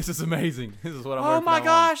 This is amazing. This is what I'm Oh wearing my from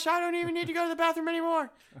now on. gosh, I don't even need to go to the bathroom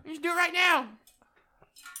anymore. You should do it right now.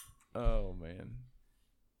 Oh, man.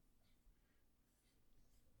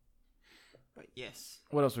 But yes.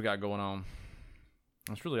 What else we got going on?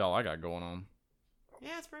 That's really all I got going on. Yeah,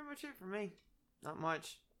 that's pretty much it for me. Not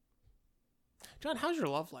much. John, how's your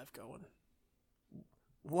love life going?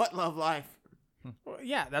 What love life? Well,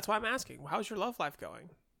 yeah, that's why I'm asking. How's your love life going?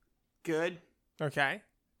 Good. Okay.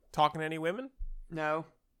 Talking to any women? No.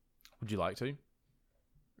 Would you like to?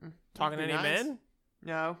 Talking to Be any nice. men?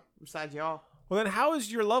 No. Besides y'all. Well, then how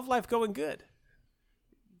is your love life going good?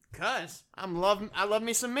 Cause I love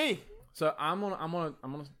me some me. So I'm gonna,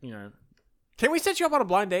 you know, Can we set you up on a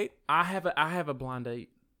blind date? I have a blind date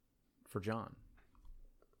for John.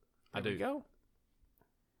 I There do. we go.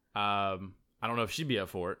 I don't know if she'd be up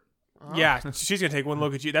for it, Yeah, she's going to take one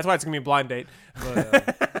look at you. That's why it's going to be a blind date.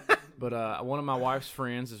 but one of my wife's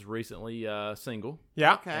friends is recently single,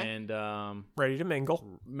 Yeah. Okay. and Ready to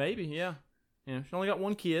mingle. maybe yeah, she only got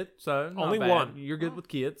one kid, so not Only bad. one. You're good with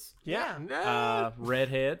kids. Yeah.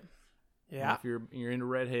 Redhead. Yeah. If you're into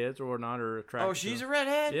redheads or not, or attracted. Oh, she's a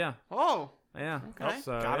redhead? yeah, Oh. yeah. Okay.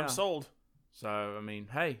 So, Got yeah. him sold. So I mean,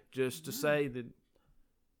 hey, just to say that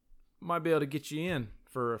might be able to get you in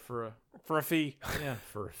for a For a fee. yeah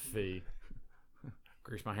for a fee.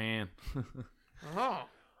 Grease my hand. Oh.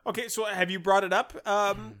 Okay, so have you brought it up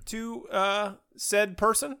to said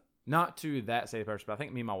person? Not to that same person, but I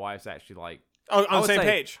think me and my wife's actually like Oh, I on the would same say-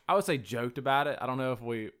 page. I would say joked about it. I don't know if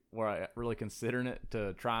we were really considering it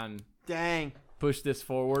to try and Dang. push this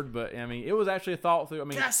forward, but I mean, it was actually a thought through. I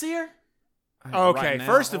mean, Can I see her? Okay, right now-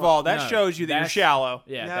 first of all, that No, shows you that you're that's- shallow.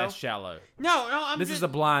 Yeah, No. that's shallow. No, I'm This just, is a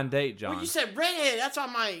blind date, John. Well, you said redhead. That's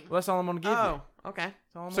on my. Well, that's all I'm gonna give you. Oh, okay. That's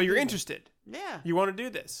all I'm So gonna you're give you. interested. Yeah, You want to do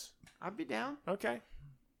this. I'd be down. Okay.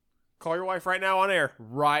 Call your wife right now on air.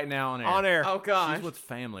 right now on air. On air. Oh gosh. She's with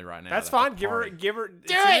family right now. That's at the fine. Give her. party. As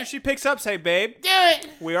soon as it! she picks up, say, babe, Do it.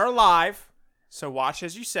 we are live. So watch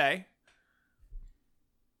as you say.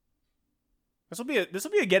 This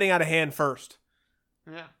will be a getting out of hand first.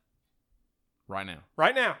 Yeah. Right now.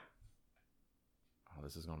 Right now. Oh,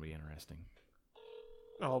 this is going to be interesting.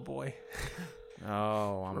 Oh boy.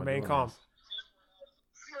 Oh, I'm Remain doing calm. this.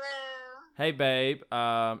 Hey, babe.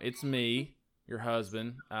 It's me, your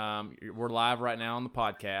husband. We're live right now on the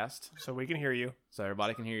podcast, So we can hear you. so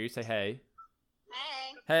everybody can hear you. Say hey.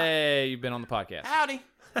 Hey. Hey, you've been on the podcast. Howdy.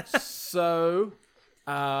 So,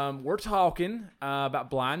 we're talking about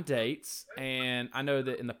blind dates, and I know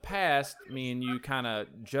that in the past, me and you kind of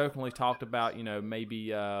jokingly talked about, maybe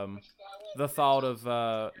the thought of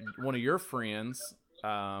one of your friends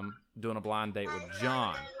doing a blind date with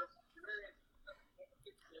John.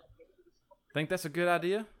 Think that's a good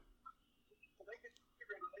idea?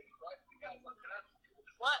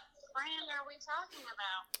 What friend are we talking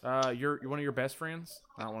about? You're one of your best friends.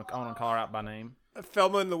 I don't want to call her out by name.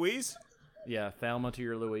 Thelma and Louise. Yeah, Thelma to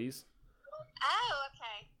your Louise. Oh,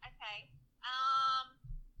 okay.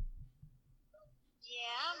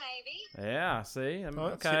 Yeah, maybe. Yeah, see? Oh,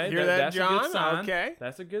 Okay. hear that, that's a John? good sign. Okay.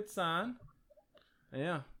 That's a good sign.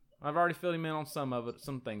 Yeah. I've already filled him in on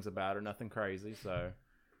some things about her, nothing crazy, so.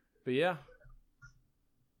 But yeah.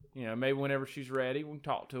 Maybe whenever she's ready, we can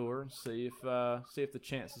talk to her and see if the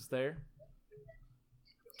chance is there.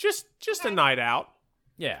 Just a night out.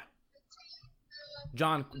 Yeah.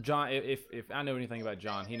 John, if I know anything about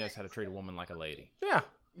John, he knows how to treat a woman like a lady. Yeah.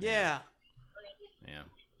 Yeah. Yeah.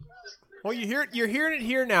 Well, you're hearing it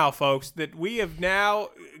here now, folks, that we have now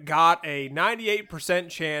got a 98%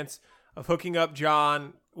 chance of hooking up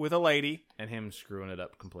John with a lady. And him screwing it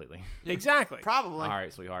up completely. Exactly. Probably. All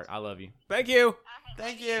right, sweetheart. I love you. Thank you. Okay,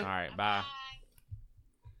 Thank you. All right, bye.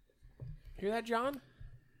 Hear that, John?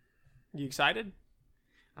 You excited?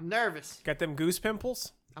 I'm nervous. Got them goose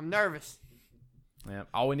pimples? I'm nervous. Yeah.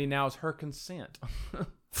 All we need now is her consent.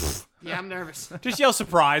 Yeah, I'm nervous. Just yell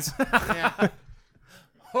surprise. Yeah.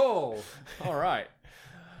 Oh, all right.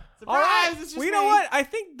 All right. Surprise! It's just Well, you know me. what? I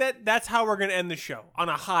think that's how we're going to end the show, on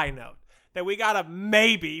a high note. That we got a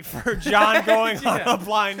maybe for John going on a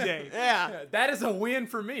blind date. Yeah. That is a win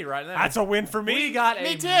for me right now. That's a win for me. We got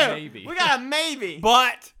Me a too. maybe. We got a maybe.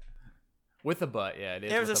 But With a butt, yeah, it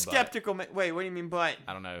is. It was a with butt. skeptical. Wait, what do you mean, but?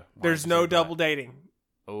 I don't know. Why there's did you no say double butt? dating.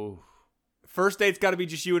 Oh. First date's got to be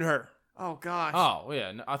just you and her. Oh gosh. Oh,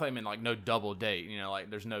 yeah. No, I thought you meant like no double date.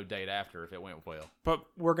 Like there's no date after if it went well. But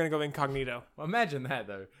we're going to go incognito. Well, imagine that,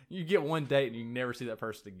 though. You get one date and you never see that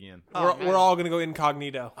person again. Oh, we're man. all going to go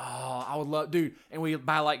incognito. Oh, I would love, dude. And we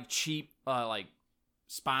buy like cheap, like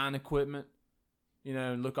spine equipment,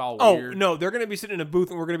 and look all Oh, weird. no, they're going to be sitting in a booth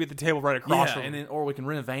and we're going to be at the table right across Yeah, from and them. then or we can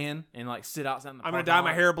rent a van and like sit outside in the I'm going to parking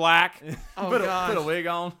dye my lot. hair black. Oh, put gosh. a wig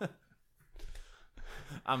on.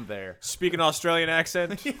 I'm there. Speak an Australian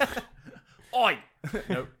accent. Oi!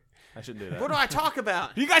 Nope. I shouldn't do that. What do I talk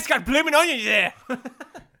about? You guys got blooming onions there.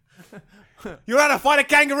 You know how to fight a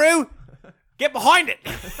kangaroo? Get behind it.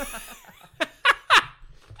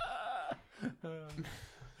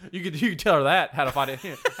 You could tell her that how to fight it.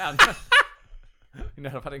 How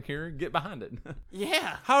to fight it here. Get behind it.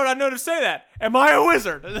 Yeah. How did I know to say that? Am I a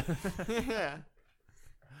wizard? Yeah.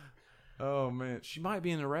 Oh man, she might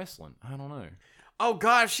be into wrestling. I don't know. Oh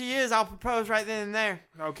God, if she is, I'll propose right then and there.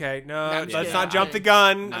 Okay, no, I'm let's kidding. not jump the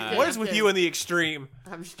gun. Nah. What is with I'm you in the extreme?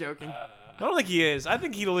 I'm just joking. I don't think he is. I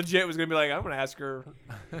think he legit was going to be like, I'm going to ask her.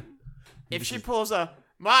 If she pulls a,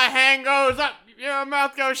 my hand goes up, your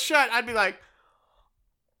mouth goes shut, I'd be like,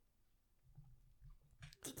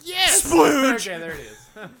 yes. Splooge! Okay, there it is.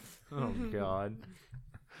 Oh god.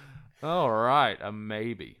 All right, a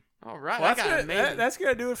maybe. All right, Well, I got a maybe. that's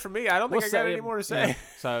going to do it for me. I don't think I got any more to say. Yeah.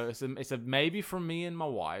 So it's a maybe from me and my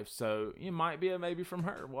wife. So it might be a maybe from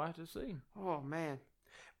her. We'll have to see. Oh man.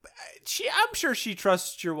 I'm sure she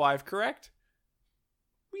trusts your wife, correct?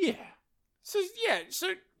 Yeah. So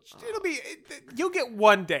it'll be, you'll get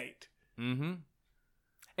one date. Mm-hmm.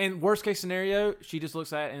 And worst case scenario, she just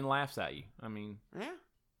looks at it and laughs at you. I mean,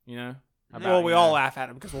 Yeah. Well, we all laugh at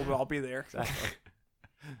him because we'll all be there. Exactly.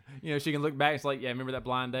 She can look back. It's like, yeah, remember that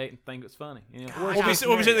blind date and think it's funny. We'll be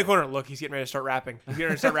sitting in the corner. Look, he's getting ready to start rapping.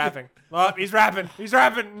 Well, he's rapping.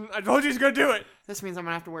 I told you he's going to do it. This means I'm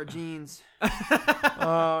gonna have to wear jeans.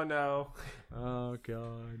 Oh, no. Oh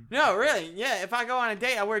god. No, really. Yeah, if I go on a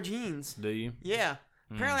date, I wear jeans. Do you? Yeah.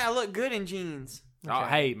 Apparently, I look good in jeans. Oh,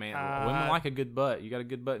 hey man, women Uh, like a good butt. You got a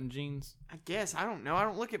good butt in jeans. I guess. I don't know. I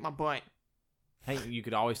don't look at my butt. Hey, you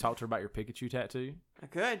could always talk to her about your Pikachu tattoo. I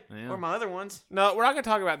could. Yeah. Or my other ones. No, we're not going to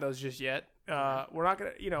talk about those just yet. We're not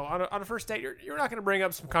going to, on a first date, you're not going to bring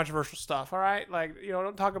up some controversial stuff, all right? Like,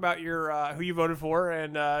 don't talk about your who you voted for,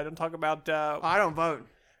 and don't talk about. Oh, I don't vote.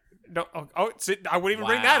 Don't. See, I wouldn't even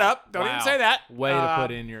bring that up. Don't even say that. Way to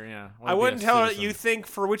put in your I wouldn't tell her that you think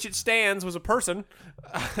for which it stands was a person.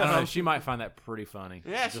 I don't know. She might find that pretty funny.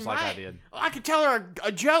 Yeah, just she like might. I did. I could tell her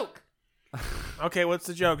a joke. Okay, what's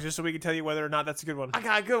the joke? Just so we can tell you whether or not that's a good one. I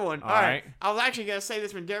got a good one. All All right. right. I was actually gonna say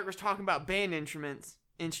this when Derek was talking about band instruments.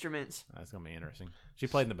 That's gonna be interesting. She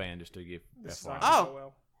played in the band just to give. This is FYI. not Oh. gonna go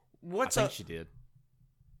well. What's I a think she did.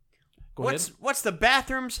 Go ahead. what's the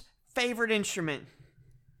bathroom's favorite instrument?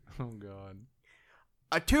 Oh God.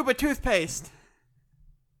 A tube of toothpaste.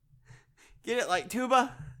 Get it like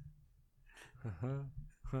tuba?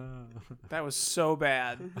 That was so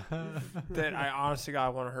bad that I honestly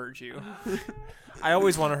God want to hurt you. I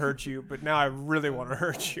always want to hurt you, but now I really want to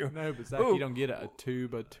hurt you. No, but Zach, Ooh. you don't get a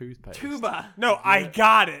tube of toothpaste. Tuba. No, I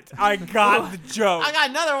got it. I got the joke. I got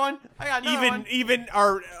another one. I got another one. Even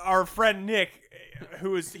our friend Nick,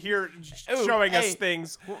 who is here Ooh, showing us hey.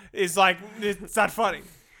 things, is like, it's not funny.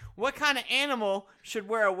 What kind of animal should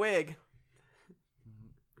wear a wig?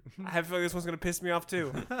 I have a feeling this one's gonna piss me off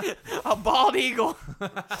too. A bald eagle.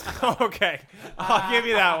 Okay, I'll give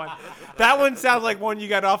you that one. That one sounds like one you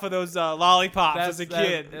got off of those lollipops as a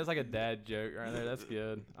kid. That's like a dad joke right there. That's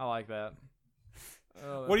good. I like that.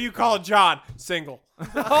 Oh, What do you call John? Single.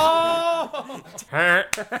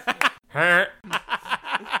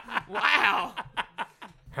 Wow.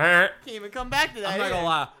 Can't even come back to that. I'm not gonna either.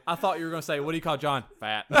 lie. I thought you were gonna say, "What do you call John?"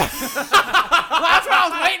 Fat. Well, that's what I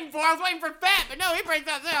was waiting for. I was waiting for fat, but no, he breaks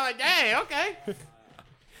out there. I'm like, dang, okay.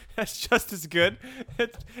 That's just as good,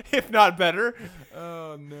 if not better.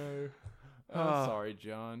 Oh no. I'm sorry,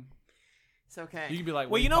 John. It's okay. You can be like,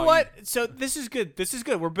 Well, you know what? So this is good. This is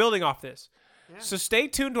good. We're building off this. So stay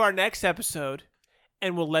tuned to our next episode,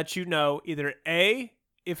 and we'll let you know either A,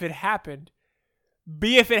 if it happened,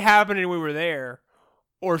 B, if it happened and we were there,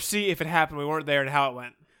 or C, if it happened we weren't there and how it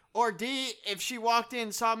went. Or D, if she walked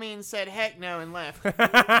in, saw me, and said heck no and left.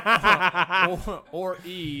 or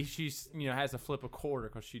E, she's has to flip a quarter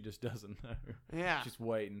because she just doesn't know. Yeah. She's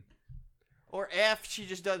waiting. Or F, she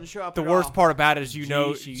just doesn't show up The at worst all. part about it is G, it's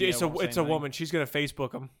won't say a anything. woman. She's gonna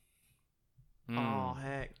Facebook them. Oh,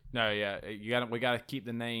 heck. No, yeah, we gotta keep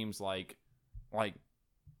the names like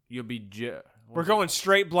you'll be. We're going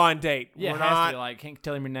straight blind date. Yeah, We're it has to not. be like can't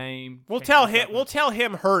tell him your name. We'll can't tell do him. something. We'll tell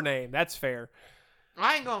him her name. That's fair.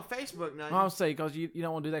 I ain't going Facebook nothing. I'll say because you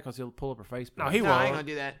don't want to do that because he'll pull up her Facebook. No, he No, I ain't won't. gonna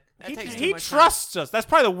do that. That takes too He much trusts us. That's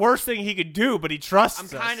probably the worst thing he could do, but he trusts time.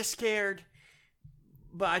 us. I'm kind of scared,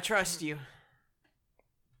 but I trust you.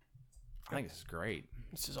 I think this is great.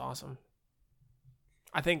 This is awesome.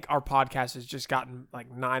 I think our podcast has just gotten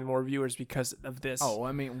like 9 more viewers because of this. Oh,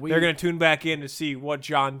 I mean, They're going to tune back in to see what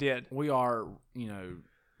John did. we are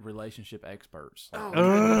relationship experts.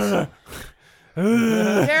 Ugh.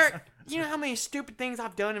 Derek, you know how many stupid things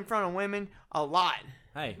I've done in front of women? A lot.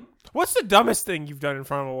 Hey, What's the dumbest thing you've done in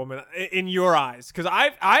front of a woman in your eyes? Because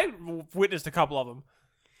I've witnessed a couple of them.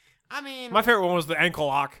 I mean, My favorite one was the ankle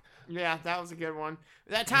lock. yeah, that was a good one.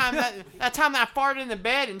 That time that time that I farted in the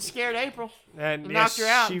bed and scared April. And You knocked her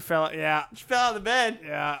out. She fell. Yeah. She fell out of the bed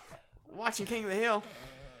Yeah. watching King of the Hill.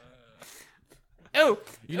 Oh,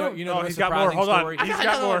 you know Oh, the he's got more. surprising Hold on. story? He's got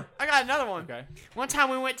another more. one. I got another one. Okay. One time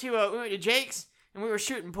we went to Jake's and we were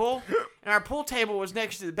shooting pool, and our pool table was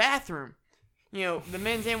next to the bathroom. You know, the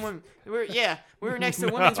men's and women. We were next to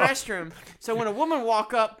the women's restroom. So when a woman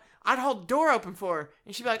walk up, I'd hold the door open for her,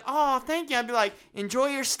 and she'd be like, "Oh, thank you." I'd be like, "Enjoy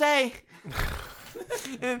your stay."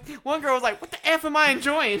 And one girl was like, "What the f am I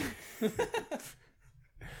enjoying?"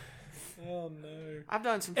 Oh no. I've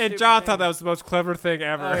done some. And stupid John things. thought that was the most clever thing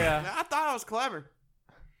ever. Oh yeah. I thought I was clever.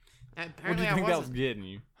 And What did apparently you I think that wasn't. was getting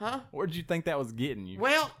you? Huh? Where did you think that was getting you?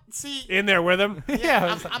 Well, see, In there with him.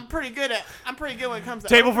 yeah, I'm pretty good when it comes to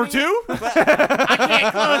Table for opening two? it, but I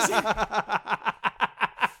can't close it.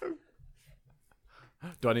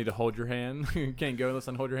 Do I need to hold your hand? You can't go unless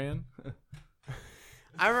I hold your hand.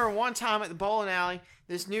 I remember one time at the bowling alley,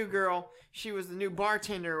 this new girl, she was the new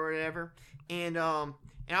bartender or whatever, and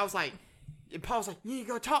I was like, and Paul was like, "You need to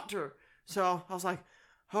go talk to her." So I was like,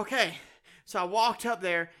 "Okay." So I walked up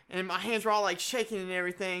there, and my hands were all like shaking and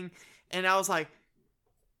everything, and I was like,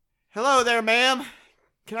 "Hello there, ma'am.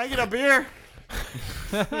 Can I get a beer?"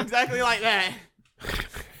 Exactly like that.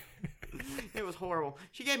 It was horrible.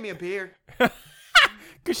 She gave me a beer.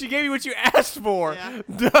 Because she gave you what you asked for. Yeah.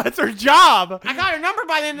 That's her job. I got her number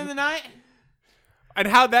by the end of the night. And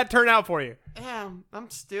how'd that turn out for you? Yeah, I'm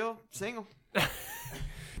still single.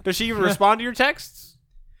 Does she even respond to your texts?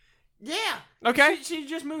 Yeah. Okay. She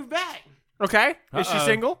just moved back. Okay. Is she Uh-oh.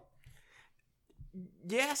 single?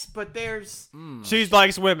 Yes, but there's She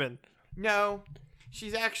likes women. no.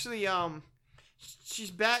 She's actually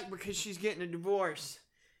she's back because she's getting a divorce,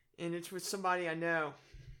 and it's with somebody I know.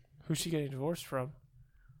 Who's she getting divorced from?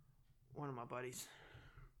 One of my buddies.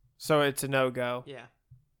 So it's a no-go. Yeah.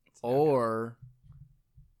 Or,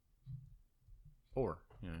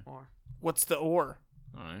 yeah. Or. What's the or?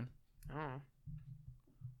 All right. I don't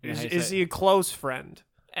know. Is he a close friend?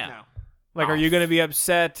 Yeah. No. Like, are you going to be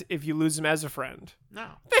upset if you lose him as a friend? No.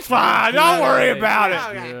 It's fine. Don't worry about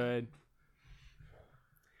it. Okay. Good.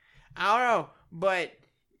 I don't know, but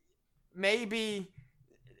maybe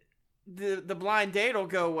the blind date will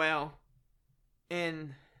go well,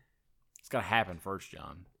 and It's got to happen first,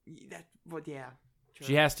 John. that. Well, yeah. True.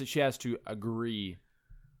 She has to agree.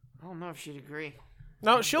 I don't know if she'd agree.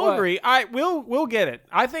 No, she'll What? agree. We'll get it.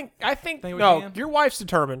 I think Think we no, can? your wife's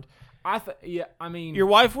determined. I mean, Your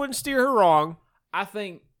wife wouldn't steer her wrong. I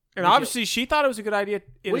think, And we could- obviously she thought it was a good idea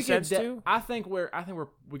in a we sense could too. I think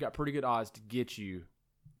we got pretty good odds to get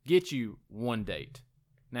you one date.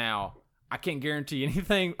 Now, I can't guarantee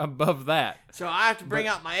anything above that. So I have to bring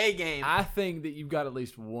out my A game. I think that you've got at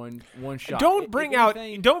least one shot. Don't bring out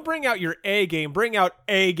your A game. Bring out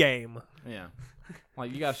A game. Yeah.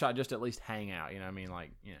 Like, you got a shot just to at least hang out, you know what I mean? Like,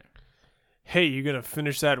 you know. Hey, you gonna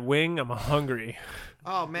finish that wing? I'm hungry.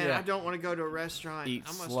 Oh man, Yeah. I don't want to go to a restaurant. Eat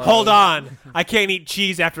I'm slow. Hold on, I can't eat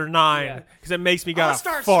cheese after 9 Yeah. because it makes me I'll gotta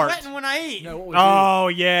start fart. sweating when I eat. No, what we Oh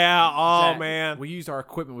yeah. do, Oh Zach, man. we used our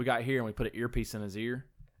equipment we got here and we put an earpiece in his ear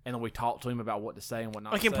and then we talked to him about what to say and what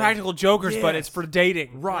not Like to in say. Practical Jokers, but Yes. it's for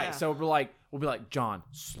dating. Right. Yeah. So we'll be like, John,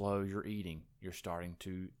 slow your eating. You're starting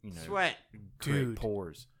to, Sweat. create Dude.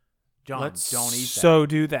 pores. John, Let's don't eat that. so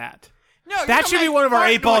do that. No, you're That gonna should be make one of our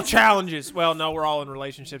fart 8-ball noises. challenges. Well, no, we're all in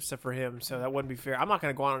relationships except for him, so that wouldn't be fair. I'm not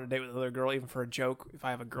going to go on a date with another girl even for a joke. If I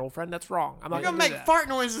have a girlfriend, that's wrong. I'm not You're going gonna to make that. fart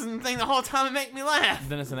noises and thing the whole time and make me laugh.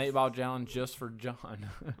 Then it's an 8-ball challenge just for John.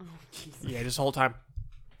 Yeah, just the whole time.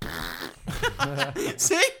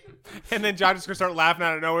 See? And then John just going to start laughing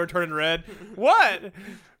out of nowhere, turning red. What?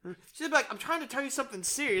 She's like, I'm trying to tell you something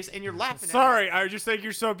serious, and you're laughing. Sorry, I just think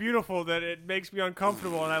you're so beautiful that it makes me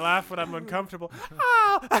uncomfortable, and I laugh when I'm uncomfortable.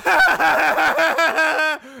 Oh. Oh,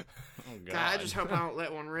 At me. God. God, I just hope I don't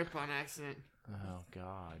let one rip on accident. Oh,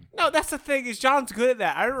 God. No, that's the thing is John's good at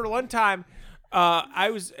that. I remember one time, I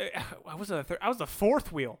was the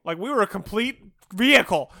fourth wheel. Like we were a complete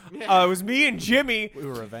vehicle. It was me and Jimmy. We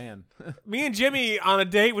were a van. Me and Jimmy on a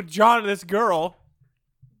date with John and this girl,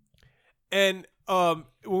 and when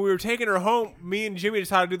we were taking her home, me and Jimmy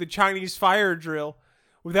decided to do the Chinese fire drill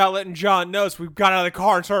without letting John know. So we got out of the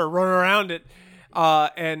car and started running around it.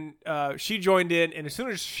 And she joined in, and as soon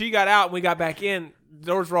as she got out and we got back in, the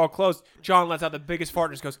doors were all closed. John lets out the biggest fart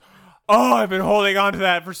and just goes, "Oh, I've been holding on to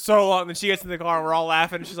that for so long." And then she gets in the car and we're all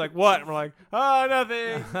laughing. And she's like, "What?" And we're like, "Oh,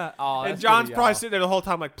 nothing." Oh, And that's John's good of probably y'all. sitting there the whole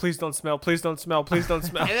time like, "Please don't smell, please don't smell, please don't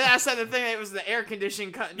smell." And then I said the thing that it was the air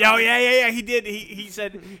conditioning cutting. Oh off. yeah. He did. He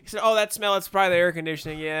said, "Oh, that smell. It's probably the air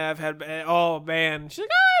conditioning." Yeah, I've had. Oh man. She's like,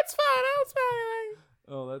 "Oh, it's fine. I don't smell anything."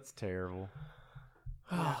 Oh, that's terrible.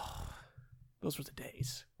 Those were the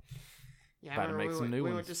days. Yeah, I About to remember make some new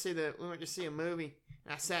we ones. went to see a movie.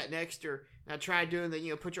 And I sat next to her. And I tried doing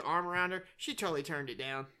the put your arm around her. She totally turned it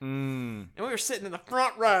down. Mm. And we were sitting in the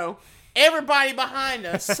front row. Everybody behind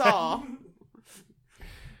us saw.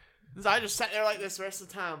 So I just sat there like this the rest of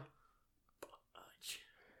the time.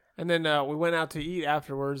 And then we went out to eat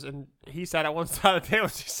afterwards, and he sat at one side of the table,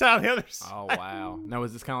 and she sat on the other side. Oh, wow. Now,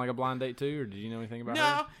 was this kind of like a blind date, too, or did you know anything about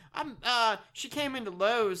No, her? she came into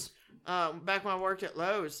Lowe's back when I worked at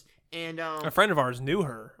Lowe's. And A friend of ours knew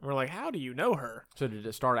her. And we're like, "How do you know her?" So did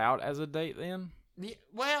it start out as a date then?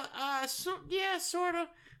 yeah, sort of.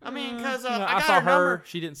 I mean, because No, I got saw her number. her.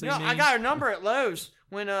 She didn't see No, me. I got her number at Lowe's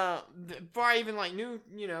when before I even knew,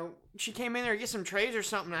 she came in there to get some trays or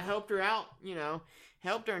something. I helped her out,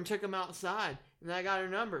 helped her and took them outside, and then I got her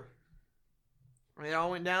number. And it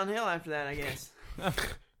all went downhill after that, I guess.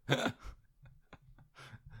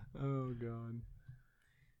 Oh, God.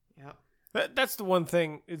 Yep. That's the one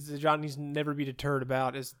thing is that John needs to never be deterred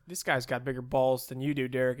about is this guy's got bigger balls than you do,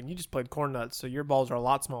 Derek, and you just played corn nuts, so your balls are a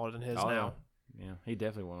lot smaller than his Oh, now. Yeah, he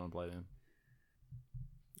definitely won't want to play then.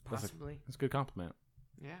 Possibly. That's a good compliment.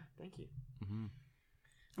 Yeah. Thank you. Mm-hmm.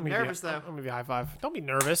 I'm nervous though. I'm gonna be high five. Don't be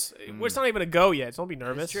nervous. It's not even a go yet. So don't be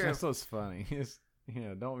nervous. true. That's what's funny.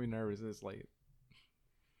 Don't be nervous. It's late.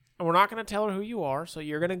 And we're not gonna tell her who you are, so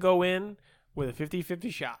you're gonna go in with a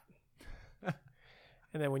 50-50 shot.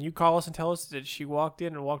 And then when you call us and tell us that she walked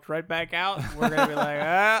in and walked right back out, we're gonna be like,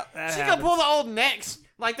 "Ah, that She happened." could pull the old next,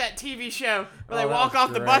 like that TV show where they Oh, that walk was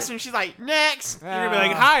off the great. bus and she's like, next. You're gonna be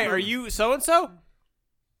like, "Hi, are you so and so?"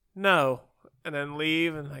 No, and then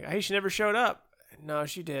leave and like, "Hey, she never showed up." No,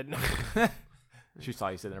 she did. She saw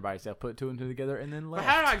you sitting there by yourself, put two and two together, and then But left.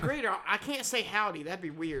 how do I greet her? I can't say howdy. That'd be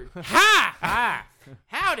weird. Ha! Ha!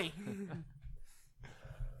 Howdy.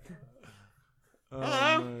 Oh,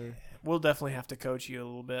 Hello? no. We'll definitely have to coach you a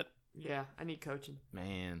little bit. Yeah, I need coaching.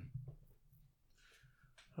 Man,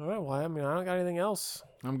 All right. Well, I mean, I don't got anything else.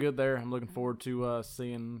 I'm good there. I'm looking forward to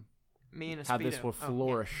seeing Me and a how this Speedo. will Oh,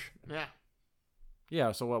 flourish. yeah.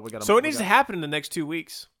 Yeah. So what we got? So it needs to happen in the next 2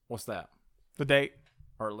 weeks. What's that? The date.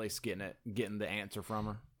 Or at least getting the answer from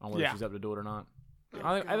her on whether Yeah. she's up to do it or not. Oh,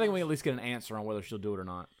 I think we can at least get an answer on whether she'll do it or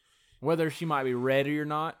not. Whether she might be ready or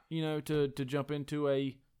not, to jump into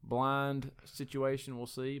a blind situation, we'll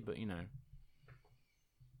see. But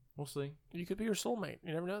we'll see. You could be your soulmate.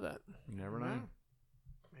 You never know that. You never know. Wow.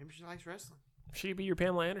 Maybe she likes wrestling. She could be your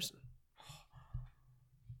Pamela Anderson.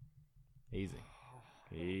 Easy.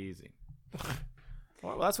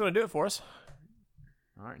 Well, that's going to do it for us.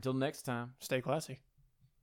 All right. Until next time. Stay classy.